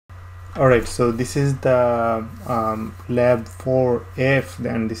Alright, so this is the lab 4F,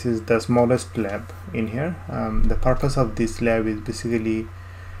 and this is the smallest lab in here. The purpose of this lab is basically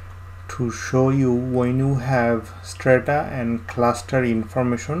to show you when you have strata and cluster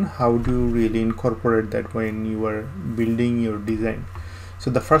information, how do you really incorporate that when you are building your design.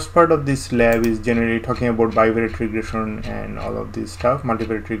 So the first part of this lab is generally talking about bivariate regression and all of this stuff,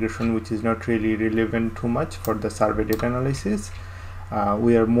 multivariate regression, which is not really relevant too much for the survey data analysis.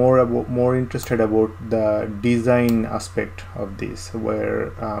 We are more interested about the design aspect of this,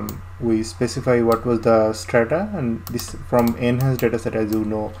 where we specify what was the strata, and this from NHANES dataset, as you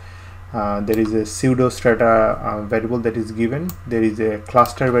know. There is a pseudo strata variable that is given, there is a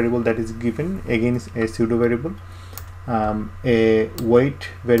cluster variable that is given, again a pseudo variable, a weight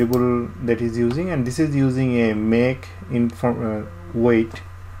variable that is using, and this is using a make weight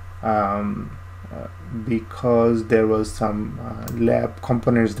because there was some lab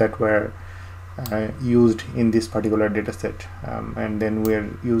components that were used in this particular dataset, and then we are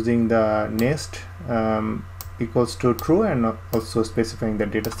using the nest equals to true and also specifying the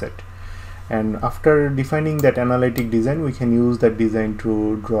dataset. And after defining that analytic design, we can use that design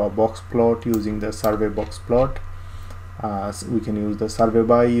to draw a box plot using the survey box plot. So we can use the survey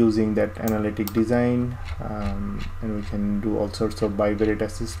by using that analytic design, and we can do all sorts of bivariate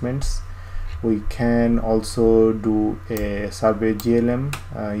assessments. We can also do a survey GLM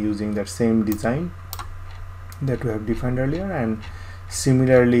using that same design that we have defined earlier, and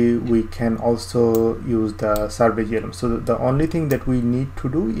similarly we can also use the survey GLM. So the only thing that we need to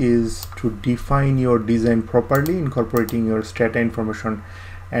do is to define your design properly, incorporating your strata information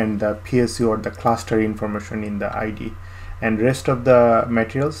and the PSU or the cluster information in the ID, and rest of the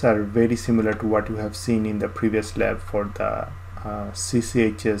materials are very similar to what you have seen in the previous lab for the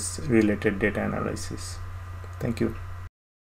CCHS related data analysis. Thank you.